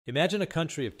Imagine a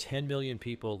country of 10 million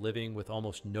people living with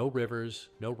almost no rivers,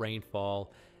 no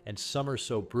rainfall, and summers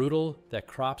so brutal that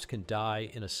crops can die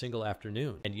in a single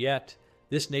afternoon. And yet,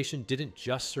 this nation didn't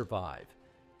just survive.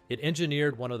 It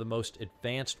engineered one of the most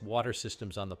advanced water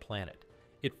systems on the planet.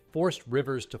 It forced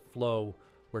rivers to flow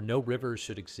where no rivers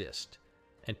should exist,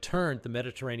 and turned the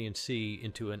Mediterranean Sea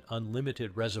into an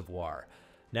unlimited reservoir,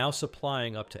 now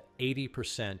supplying up to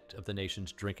 80% of the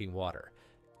nation's drinking water.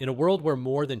 In a world where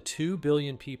more than 2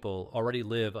 billion people already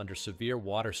live under severe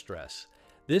water stress,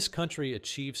 this country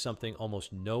achieved something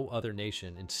almost no other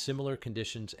nation in similar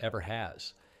conditions ever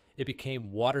has. It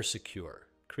became water secure,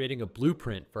 creating a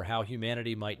blueprint for how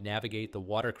humanity might navigate the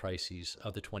water crises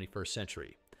of the 21st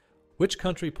century. Which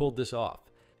country pulled this off,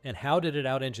 and how did it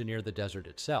out-engineer the desert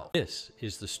itself? This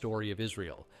is the story of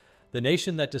Israel, the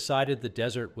nation that decided the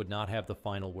desert would not have the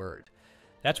final word.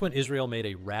 That's when Israel made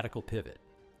a radical pivot.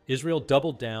 Israel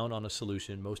doubled down on a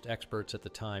solution most experts at the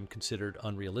time considered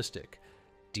unrealistic: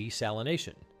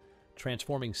 desalination,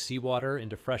 transforming seawater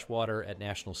into fresh water at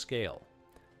national scale.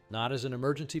 Not as an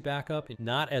emergency backup,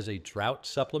 not as a drought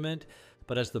supplement,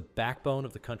 but as the backbone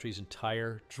of the country's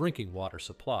entire drinking water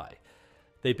supply.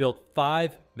 They built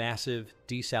 5 massive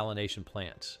desalination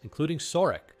plants, including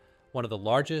Sorek, one of the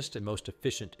largest and most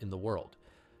efficient in the world.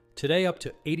 Today, up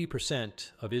to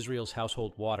 80% of Israel's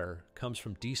household water comes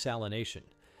from desalination.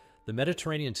 The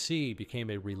Mediterranean Sea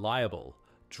became a reliable,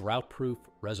 drought-proof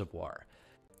reservoir.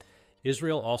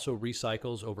 Israel also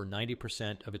recycles over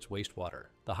 90% of its wastewater,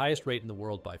 the highest rate in the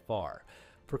world by far.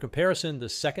 For comparison, the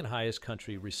second highest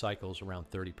country recycles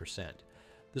around 30%.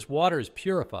 This water is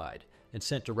purified and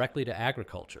sent directly to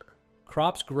agriculture.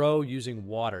 Crops grow using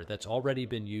water that's already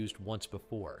been used once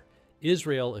before.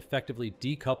 Israel effectively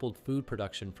decoupled food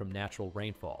production from natural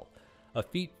rainfall, a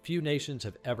feat few nations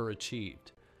have ever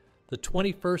achieved. The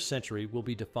 21st century will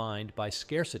be defined by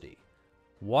scarcity,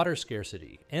 water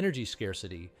scarcity, energy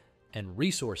scarcity, and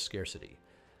resource scarcity.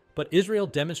 But Israel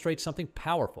demonstrates something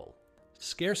powerful.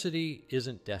 Scarcity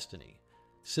isn't destiny.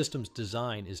 Systems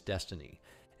design is destiny.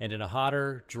 And in a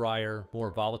hotter, drier,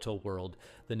 more volatile world,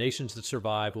 the nations that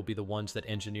survive will be the ones that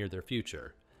engineer their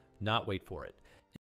future, not wait for it.